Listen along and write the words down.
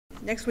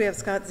Next, we have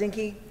Scott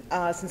Zinke.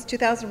 Since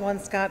 2001,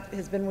 Scott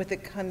has been with the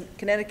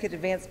Connecticut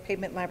Advanced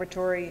Pavement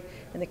Laboratory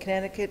and the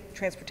Connecticut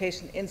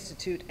Transportation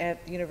Institute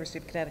at the University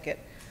of Connecticut.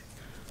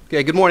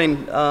 Okay, good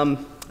morning.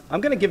 I'm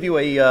going to give you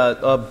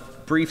a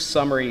brief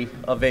summary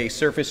of a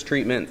surface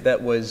treatment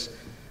that was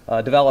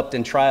developed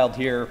and trialed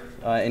here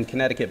in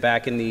Connecticut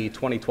back in the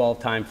 2012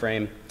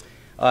 timeframe.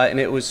 And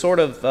it was sort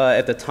of,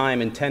 at the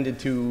time, intended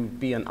to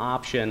be an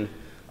option,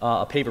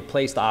 a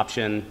paper-placed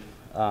option,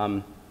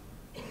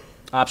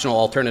 optional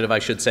alternative, I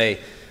should say,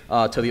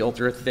 to the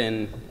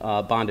ultra-thin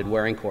bonded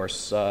wearing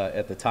course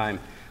at the time.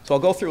 So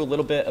I'll go through a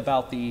little bit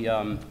about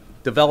the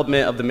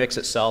development of the mix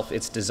itself,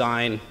 its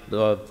design,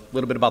 a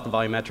little bit about the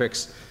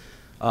volumetrics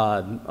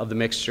of the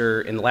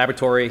mixture in the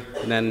laboratory,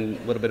 and then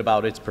a little bit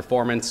about its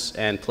performance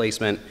and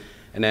placement,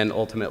 and then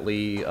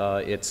ultimately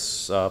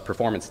its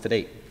performance to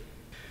date.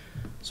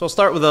 So I'll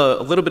start with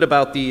a little bit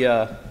about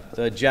the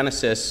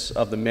genesis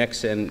of the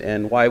mix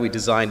and why we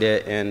designed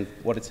it and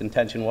what its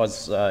intention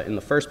was in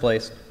the first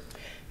place.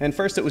 And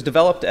first, it was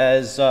developed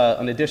as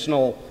an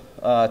additional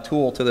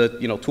tool to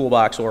the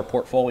toolbox or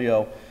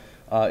portfolio,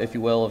 if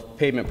you will, of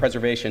pavement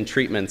preservation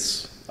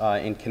treatments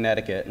in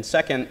Connecticut. And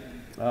second,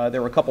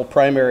 there were a couple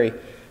primary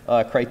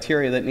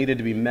criteria that needed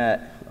to be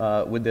met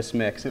with this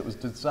mix. It was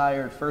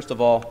desired, first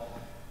of all,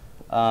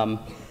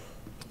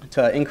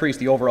 to increase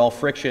the overall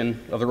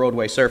friction of the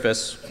roadway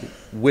surface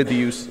with the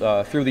use,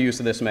 through the use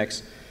of this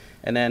mix.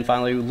 And then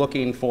finally,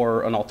 looking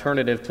for an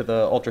alternative to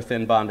the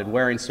ultra-thin bonded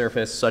wearing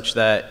surface such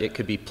that it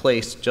could be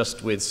placed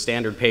just with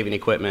standard paving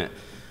equipment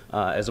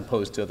as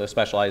opposed to the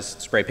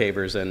specialized spray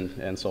pavers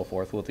and so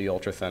forth with the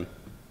ultra-thin.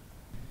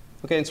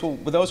 Okay, and so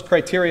with those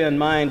criteria in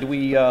mind,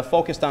 we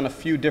focused on a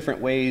few different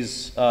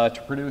ways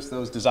to produce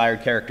those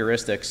desired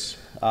characteristics.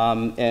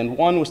 And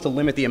one was to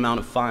limit the amount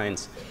of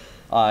fines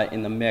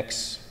in the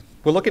mix.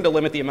 We're looking to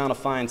limit the amount of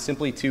fines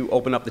simply to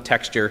open up the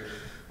texture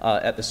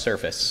at the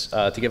surface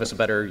to give us a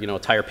better,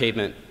 tire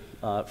pavement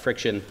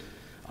friction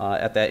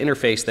at that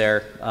interface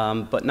there,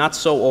 but not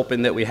so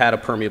open that we had a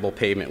permeable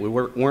pavement. We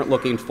weren't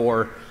looking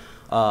for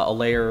a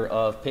layer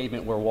of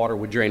pavement where water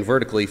would drain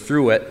vertically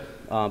through it,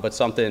 but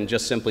something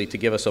just simply to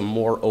give us a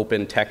more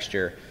open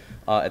texture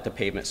at the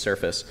pavement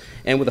surface.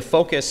 And with a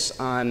focus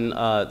on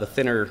the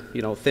thinner,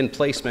 thin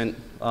placement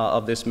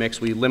of this mix,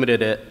 we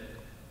limited it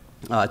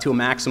to a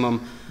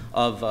maximum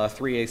of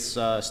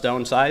 3/8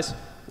 stone size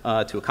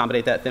to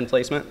accommodate that thin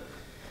placement.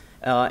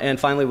 And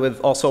finally,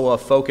 with also a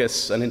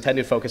focus, an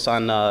intended focus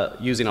on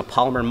using a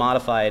polymer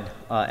modified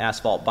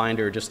asphalt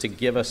binder just to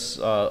give us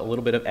a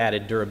little bit of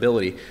added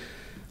durability.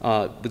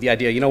 With the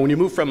idea, when you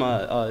move from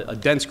a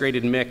dense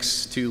graded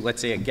mix to,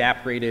 let's say, a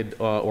gap graded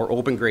or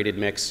open graded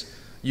mix,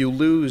 you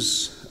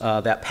lose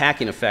that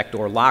packing effect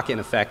or lock-in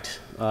effect,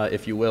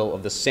 if you will,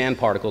 of the sand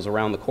particles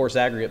around the coarse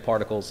aggregate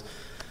particles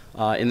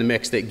in the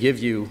mix that give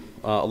you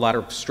a lot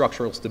of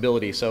structural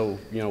stability. So,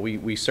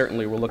 we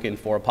certainly were looking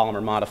for a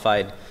polymer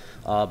modified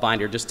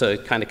binder just to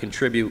kind of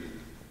contribute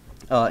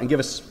and give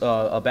us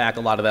back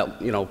a lot of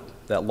that,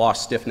 that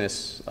lost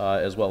stiffness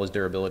as well as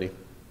durability.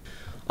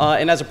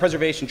 And as a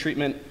preservation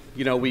treatment,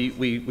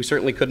 we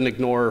certainly couldn't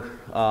ignore,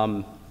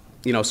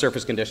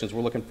 surface conditions.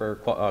 We're looking for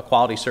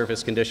quality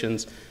surface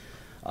conditions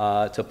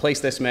to place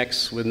this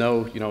mix with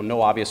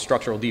no obvious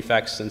structural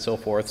defects and so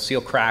forth,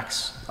 seal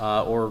cracks,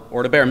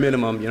 or to bare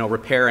minimum,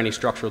 repair any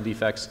structural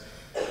defects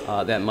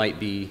that might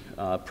be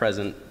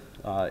present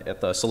at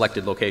the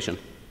selected location.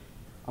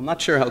 I'm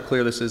not sure how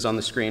clear this is on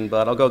the screen,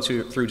 but I'll go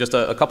through just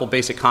a couple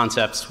basic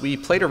concepts. We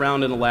played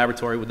around in the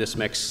laboratory with this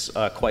mix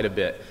quite a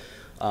bit,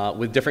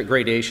 with different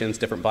gradations,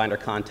 different binder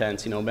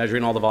contents,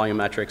 measuring all the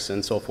volumetrics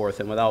and so forth.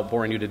 And without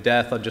boring you to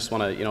death, I just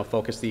want to,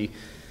 focus the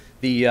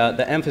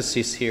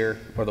emphasis here,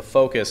 or the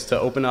focus to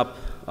open up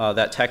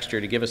that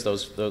texture to give us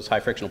those high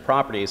frictional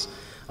properties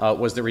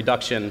was the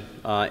reduction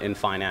in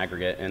fine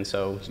aggregate. And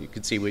so you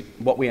can see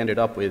what we ended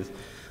up with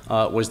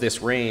was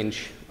this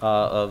range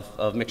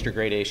of mixture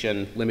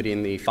gradation,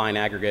 limiting the fine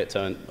aggregate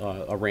to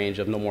a range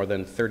of no more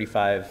than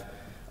 35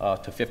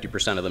 to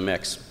 50% of the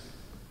mix.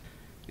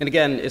 And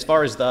again, as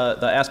far as the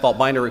asphalt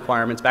binder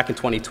requirements, back in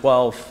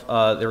 2012,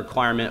 the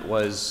requirement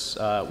was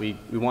we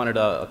wanted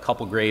a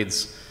couple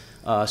grades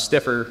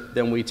stiffer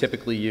than we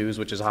typically use,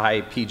 which is a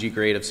high PG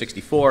grade of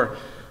 64.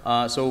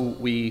 So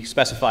we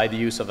specified the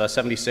use of a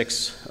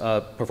 76,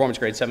 performance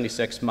grade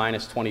 76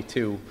 minus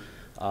 22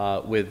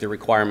 with the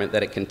requirement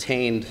that it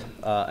contained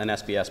an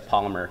SBS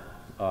polymer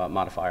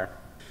modifier.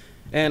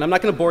 And I'm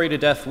not going to bore you to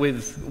death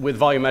with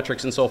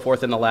volumetrics and so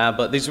forth in the lab,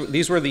 but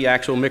these were the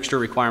actual mixture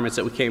requirements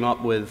that we came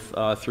up with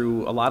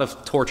through a lot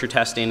of torture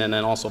testing and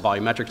then also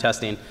volumetric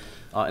testing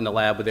in the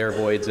lab with air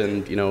voids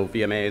and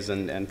VMAs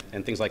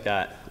and things like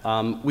that.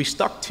 We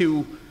stuck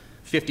to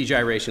 50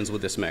 gyrations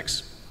with this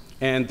mix.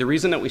 And the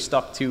reason that we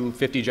stuck to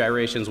 50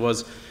 gyrations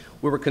was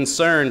we were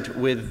concerned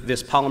with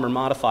this polymer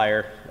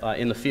modifier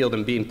in the field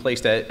and being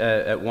placed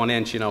at 1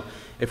 inch.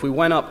 If we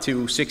went up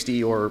to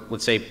 60 or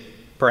let's say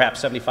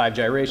perhaps 75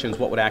 gyrations,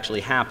 what would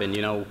actually happen?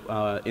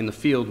 In the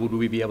field, would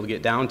we be able to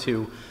get down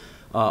to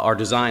our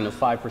design of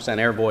 5%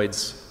 air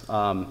voids,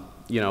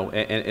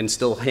 and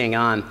still hang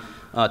on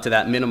to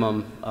that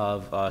minimum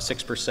of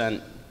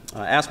 6%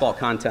 asphalt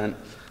content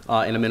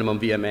and a minimum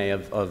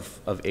VMA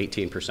of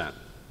 18%.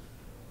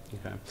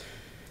 Okay.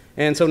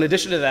 And so in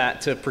addition to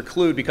that, to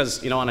preclude,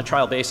 because, on a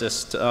trial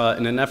basis,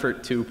 in an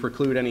effort to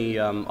preclude any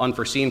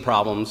unforeseen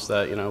problems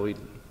that,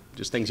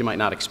 just things you might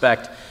not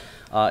expect,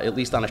 at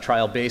least on a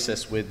trial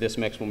basis with this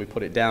mix when we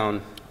put it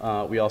down,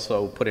 we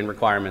also put in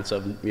requirements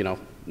of,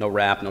 no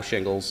wrap, no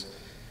shingles,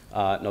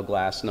 no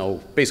glass,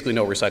 basically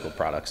no recycled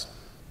products.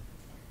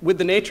 With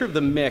the nature of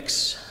the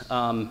mix,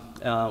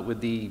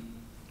 with the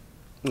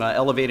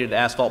elevated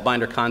asphalt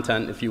binder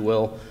content, if you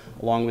will,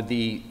 along with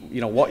the,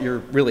 what you're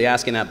really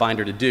asking that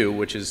binder to do,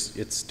 which is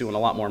it's doing a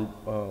lot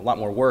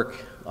more work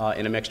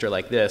in a mixture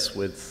like this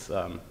with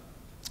a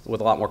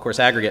lot more coarse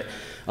aggregate.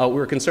 We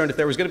were concerned if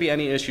there was going to be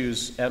any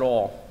issues at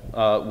all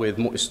with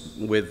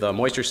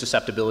moisture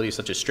susceptibility,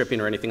 such as stripping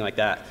or anything like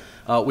that.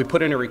 We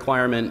put in a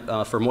requirement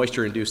for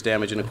moisture-induced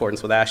damage in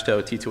accordance with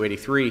AASHTO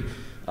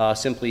T283,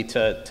 simply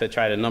to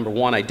try to, number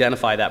one,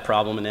 identify that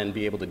problem and then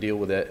be able to deal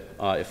with it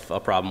if a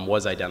problem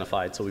was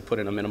identified. So we put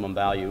in a minimum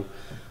value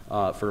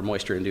for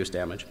moisture-induced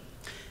damage.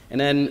 And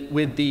then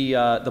with the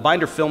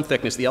binder film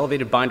thickness, the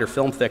elevated binder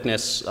film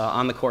thickness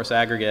on the coarse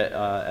aggregate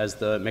as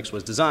the mix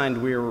was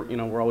designed,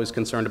 we're always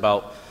concerned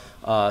about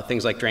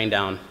things like drain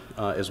down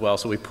as well.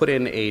 So we put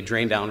in a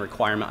drain down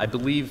requirement. I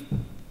believe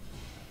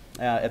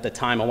at the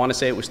time, I want to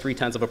say it was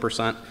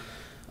 0.3%.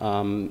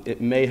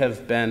 It may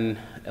have been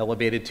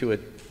elevated to a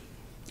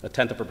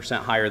 0.1%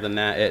 higher than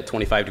that at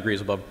 25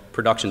 degrees above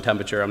production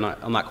temperature. I'm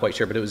not quite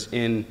sure, but it was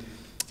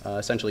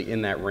essentially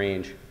in that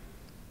range.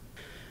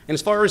 And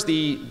as far as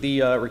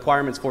the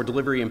requirements for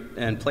delivery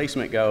and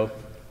placement go,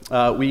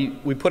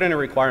 we put in a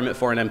requirement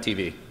for an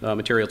MTV,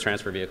 material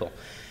transfer vehicle.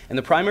 And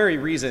the primary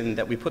reason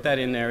that we put that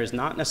in there is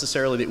not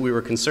necessarily that we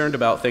were concerned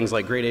about things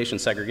like gradation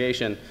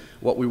segregation.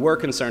 What we were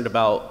concerned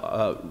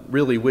about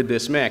really with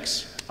this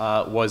mix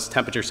was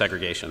temperature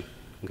segregation.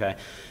 Okay?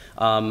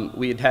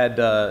 We had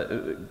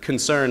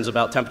concerns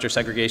about temperature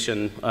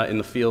segregation in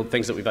the field,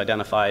 things that we've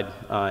identified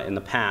in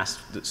the past.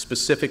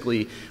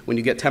 Specifically, when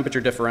you get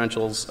temperature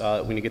differentials,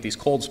 when you get these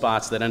cold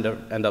spots that end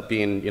up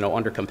being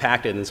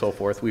undercompacted and so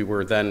forth, we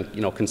were then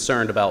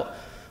concerned about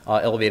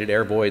elevated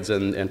air voids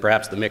and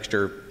perhaps the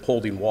mixture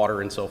holding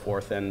water and so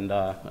forth, and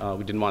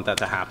we didn't want that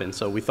to happen.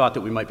 So we thought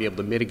that we might be able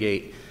to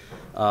mitigate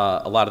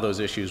a lot of those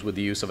issues with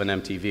the use of an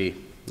MTV.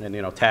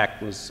 And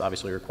TAC was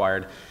obviously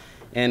required.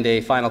 And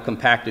a final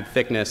compacted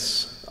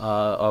thickness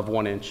of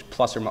 1 inch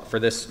plus or for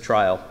this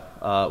trial,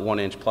 1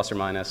 inch plus or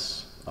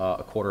minus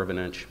a quarter of an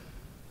inch.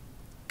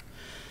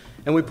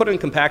 And we put in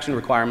compaction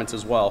requirements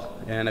as well,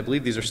 and I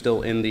believe these are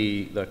still in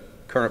the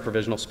current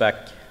provisional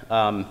spec.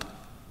 On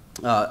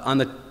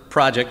the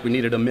project, we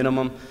needed a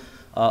minimum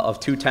of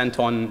 2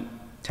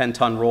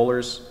 10-ton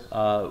rollers.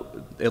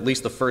 At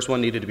least the first one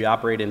needed to be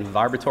operated in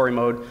vibratory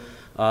mode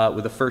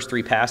with the first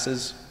 3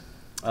 passes.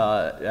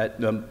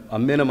 At a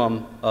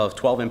minimum of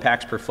 12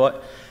 impacts per foot,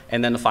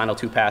 and then the final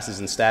 2 passes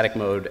in static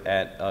mode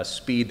at a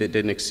speed that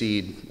didn't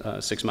exceed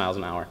 6 miles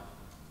an hour.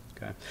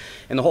 Okay.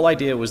 And the whole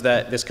idea was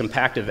that this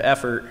compactive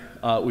effort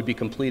would be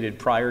completed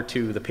prior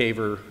to the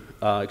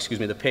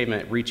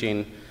pavement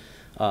reaching,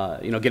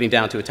 getting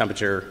down to a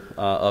temperature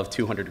of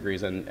 200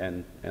 degrees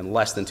and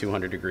less than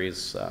 200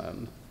 degrees,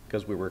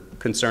 because we were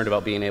concerned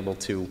about being able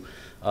to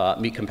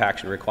meet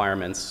compaction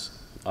requirements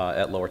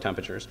at lower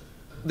temperatures.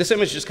 This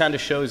image just kind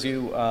of shows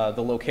you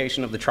the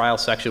location of the trial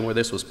section where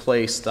this was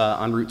placed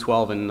on Route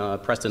 12 in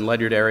Preston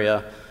Ledyard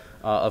area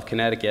of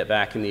Connecticut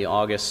back in the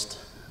August,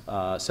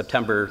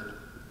 September,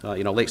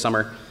 late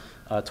summer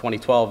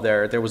 2012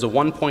 there. There was a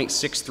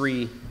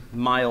 1.63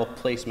 mile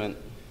placement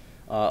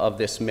of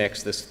this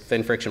mix, this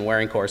thin friction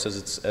wearing course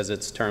as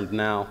it's termed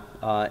now.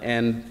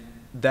 And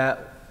the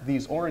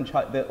orange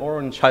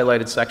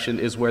highlighted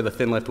section is where the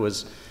thin lift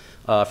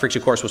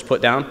friction course was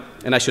put down.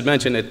 And I should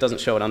mention, it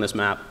doesn't show it on this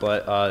map,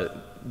 but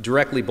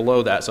directly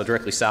below that, so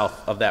directly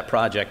south of that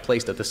project,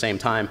 placed at the same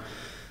time,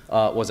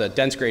 was a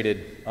dense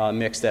graded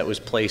mix that was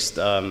placed,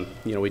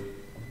 we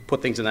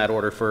put things in that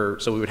order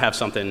so we would have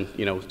something,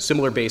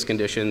 similar base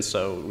conditions,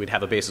 so we'd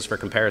have a basis for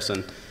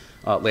comparison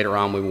later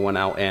on when we went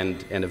out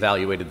and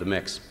evaluated the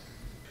mix.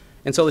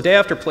 And so the day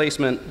after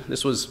placement,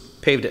 this was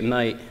paved at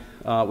night,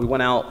 we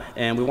went out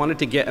and we wanted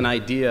to get an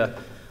idea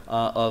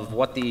of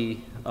what the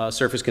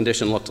surface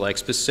condition looked like,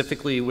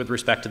 specifically with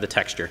respect to the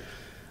texture.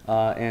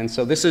 And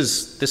so this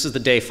is the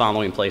day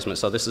following placement.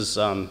 So this is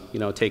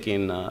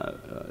taking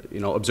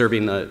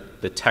observing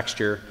the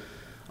texture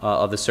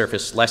of the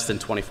surface less than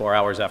 24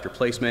 hours after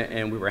placement,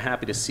 and we were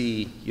happy to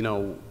see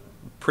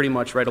pretty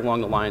much right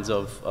along the lines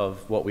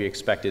of what we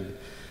expected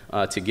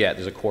to get.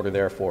 There's a quarter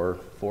there for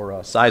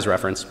size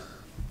reference.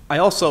 I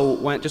also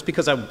went, just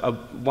because I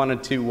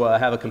wanted to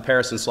have a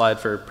comparison slide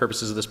for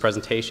purposes of this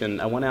presentation,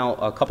 I went out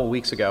a couple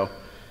weeks ago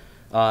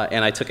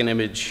and I took an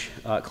image,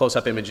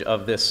 close-up image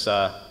of this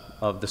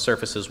of the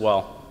surface as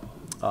well.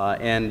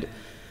 And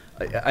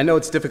I know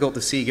it's difficult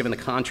to see given the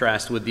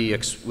contrast with the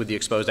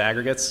exposed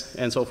aggregates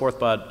and so forth,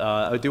 but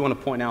I do want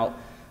to point out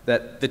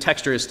that the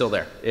texture is still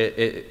there.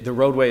 The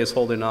roadway is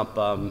holding up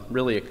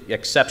really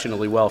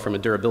exceptionally well from a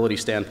durability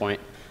standpoint.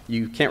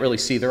 You can't really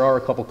see, there are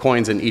a couple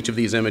coins in each of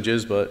these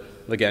images, but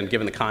again,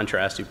 given the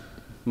contrast, you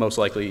most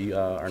likely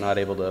are not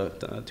able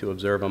to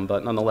observe them.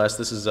 But nonetheless,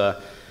 this is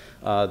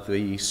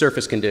the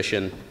surface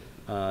condition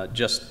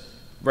just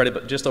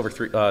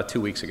over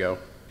 2 weeks ago.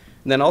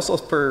 And then also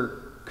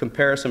for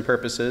comparison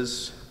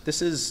purposes,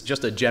 this is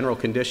just a general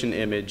condition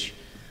image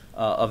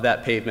of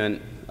that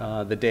pavement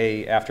the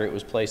day after it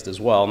was placed as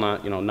well,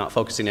 not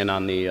focusing in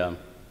on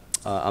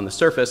the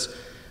surface,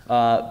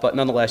 but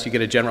nonetheless you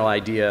get a general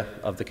idea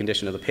of the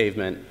condition of the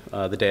pavement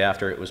the day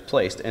after it was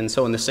placed. And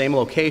so in the same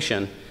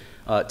location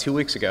 2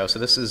 weeks ago, so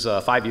this is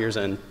 5 years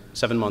and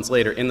 7 months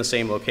later, in the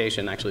same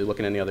location, actually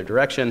looking in the other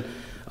direction,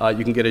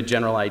 you can get a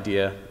general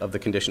idea of the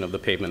condition of the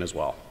pavement as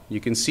well. You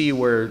can see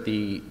where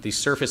the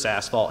surface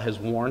asphalt has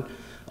worn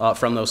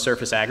from those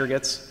surface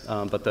aggregates,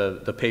 but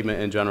the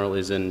pavement in general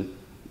is in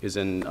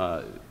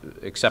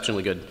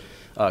exceptionally good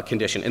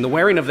condition. And the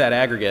wearing of that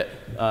aggregate,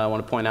 I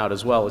want to point out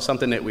as well, is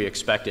something that we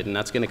expected, and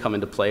that's going to come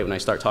into play when I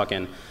start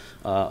talking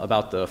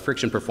about the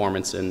friction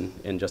performance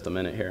in just a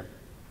minute here.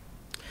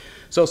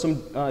 So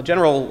some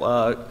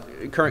general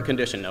current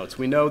condition notes.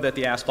 We know that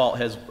the asphalt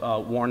has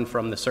worn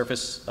from the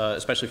surface,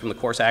 especially from the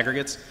coarse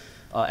aggregates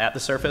at the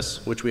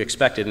surface, which we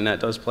expected, and that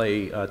does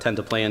tend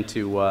to play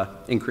into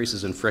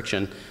increases in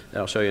friction that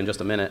I'll show you in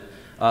just a minute.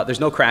 There's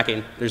no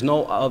cracking. There's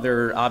no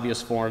other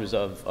obvious forms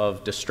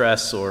of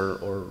distress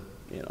or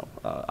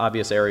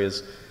obvious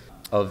areas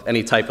of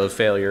any type of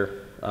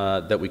failure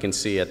that we can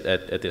see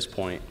at this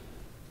point.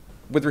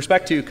 With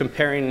respect to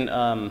comparing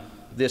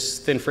this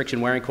thin friction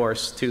wearing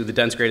course to the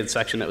dense graded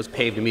section that was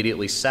paved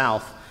immediately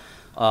south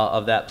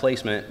of that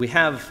placement, we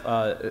have,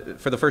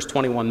 for the first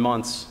 21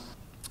 months,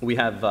 we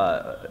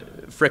have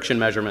friction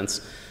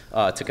measurements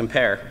to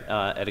compare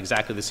at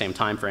exactly the same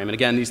time frame. And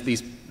again,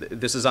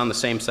 this is on the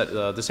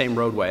same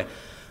roadway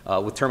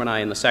with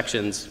termini in the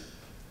sections.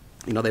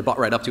 They butt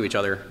right up to each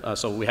other,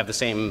 so we have the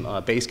same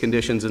base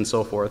conditions and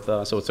so forth.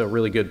 So it's a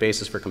really good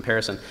basis for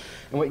comparison.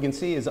 And what you can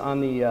see is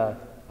on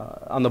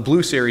the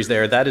blue series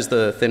there, that is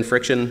the thin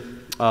friction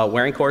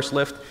wearing course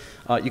lift.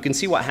 You can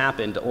see what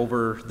happened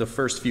over the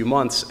first few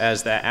months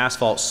as that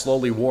asphalt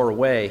slowly wore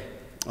away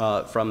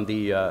from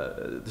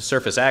the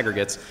surface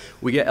aggregates.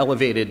 We get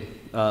elevated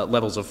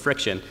levels of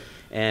friction,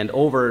 and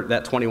over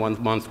that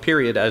 21-month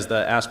period, as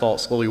the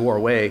asphalt slowly wore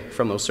away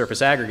from those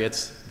surface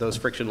aggregates, those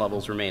friction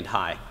levels remained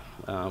high,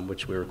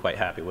 which we were quite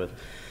happy with.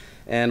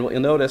 And what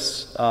you'll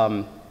notice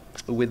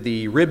with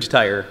the ribbed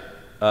tire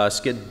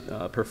skid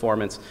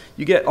performance,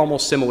 you get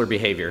almost similar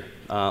behavior.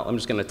 I'm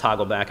just going to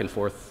toggle back and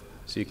forth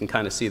so you can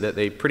kind of see that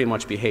they pretty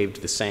much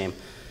behaved the same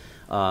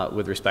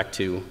with respect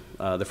to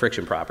the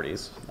friction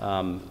properties.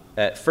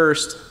 At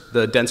first,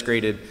 the dense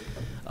graded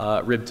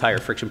ribbed tire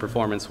friction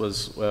performance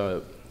was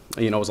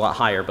was a lot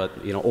higher, but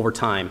over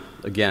time,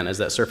 again, as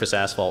that surface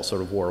asphalt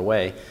sort of wore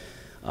away,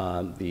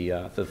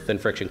 the thin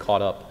friction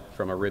caught up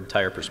from a ribbed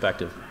tire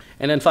perspective.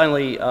 And then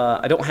finally,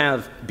 I don't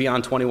have,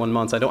 beyond 21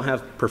 months, I don't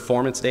have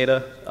performance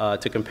data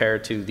to compare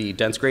to the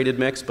dense graded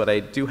mix, but I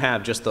do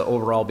have just the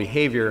overall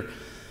behavior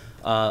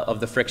of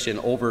the friction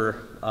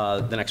over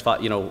the next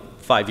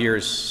 5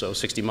 years, so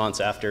 60 months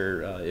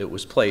after it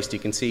was placed. You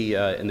can see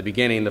in the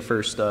beginning, the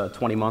first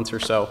 20 months or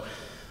so,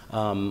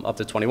 up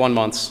to 21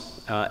 months,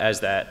 as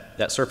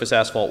that surface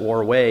asphalt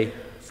wore away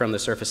from the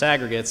surface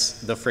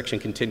aggregates, the friction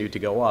continued to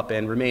go up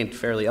and remained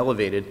fairly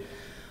elevated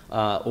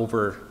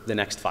over the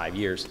next 5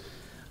 years.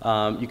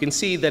 You can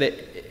see that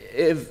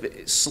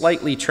it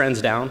slightly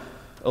trends down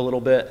a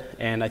little bit,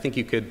 and I think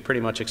you could pretty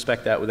much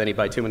expect that with any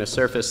bituminous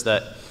surface,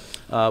 that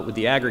with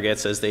the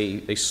aggregates, as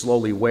they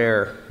slowly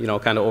wear,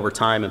 kind of over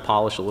time and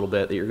polish a little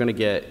bit, that you're going to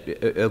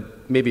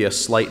get maybe a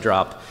slight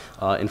drop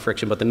in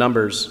friction, but the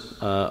numbers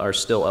are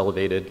still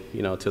elevated,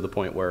 to the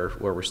point where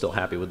we're still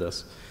happy with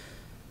this.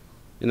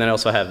 And then I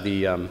also have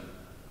the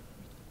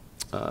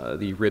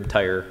rib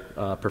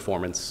tire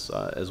performance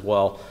as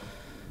well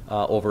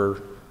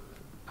over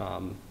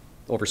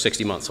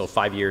 60 months, so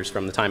 5 years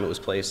from the time it was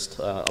placed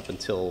up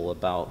until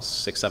about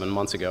 6-7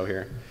 months ago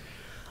here.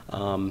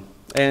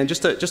 And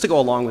just to go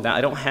along with that,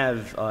 I don't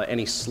have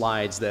any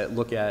slides that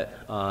look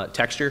at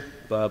texture,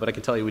 but I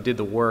can tell you we did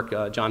the work.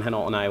 John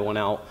Hinault and I went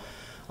out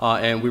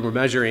and we were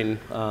measuring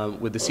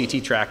with the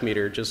CT track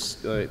meter,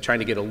 just trying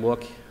to get a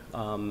look,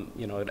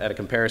 at a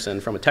comparison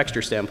from a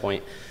texture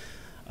standpoint.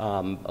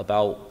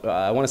 About,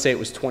 I want to say it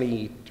was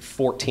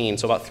 2014,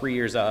 so about 2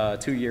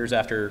 years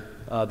after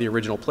the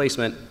original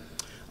placement.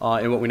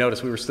 And what we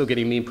noticed, we were still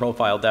getting mean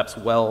profile depths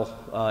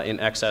well in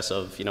excess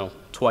of,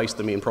 twice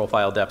the mean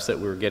profile depths that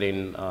we were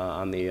getting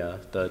on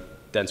the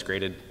dense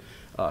graded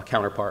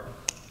counterpart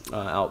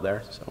out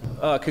there.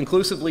 So,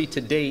 conclusively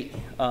to date,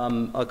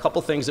 a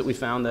couple things that we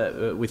found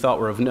that we thought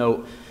were of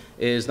note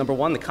is, number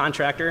one, the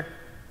contractor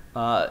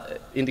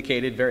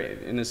indicated,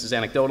 and this is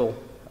anecdotal,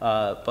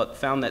 but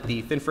found that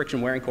the thin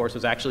friction wearing course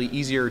was actually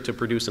easier to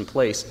produce in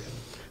place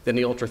than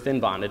the ultra thin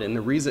bonded. And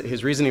their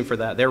reasoning for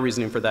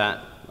that,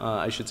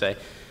 I should say,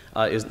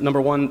 is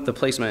number one, the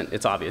placement.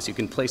 It's obvious. You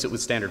can place it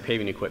with standard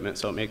paving equipment,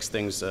 so it makes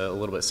things a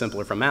little bit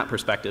simpler from that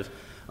perspective.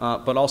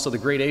 But also the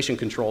gradation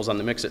controls on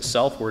the mix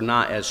itself were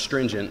not as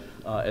stringent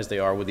as they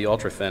are with the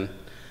ultra-thin.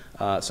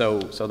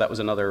 So that was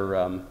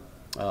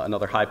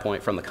another high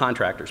point from the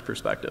contractor's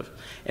perspective.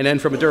 And then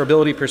from a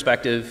durability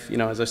perspective, you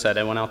know, as I said,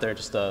 I went out there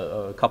just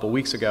a couple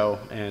weeks ago,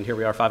 and here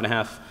we are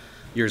 5.5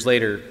 years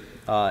later,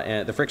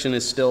 and the friction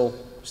is still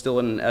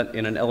in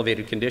an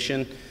elevated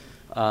condition,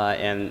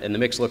 and the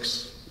mix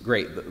looks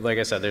great. Like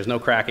I said, there's no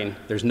cracking,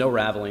 there's no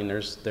raveling,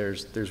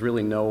 there's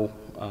really no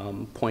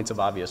points of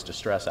obvious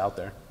distress out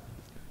there.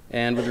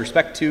 And with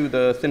respect to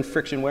the thin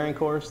friction wearing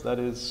course, that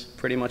is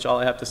pretty much all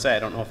I have to say. I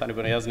don't know if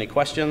anybody has any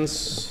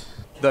questions.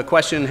 The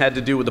question had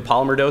to do with the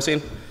polymer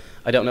dosing.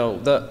 I don't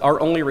know.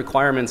 Our only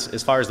requirements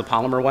as far as the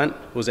polymer went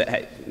was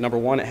number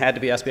one, it had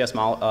to be SBS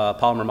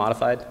polymer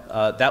modified.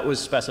 That was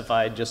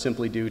specified just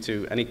simply due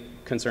to any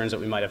concerns that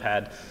we might have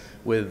had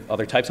with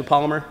other types of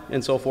polymer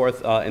and so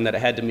forth, and that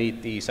it had to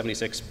meet the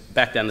 76,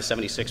 back then the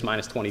 76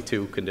 minus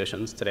 22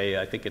 conditions.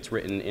 Today, I think it's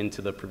written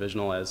into the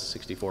provisional as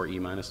 64E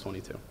minus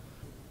 22.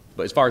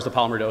 But as far as the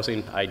polymer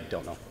dosing, I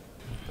don't know.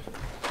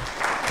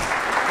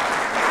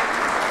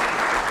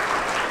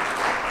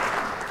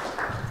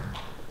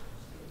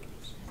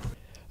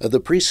 The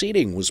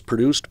preceding was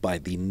produced by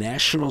the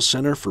National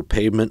Center for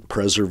Pavement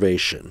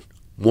Preservation.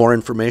 More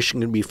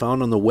information can be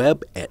found on the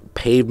web at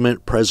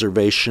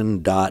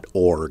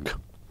pavementpreservation.org.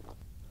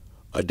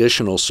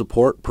 Additional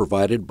support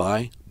provided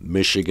by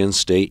Michigan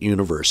State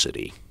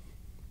University.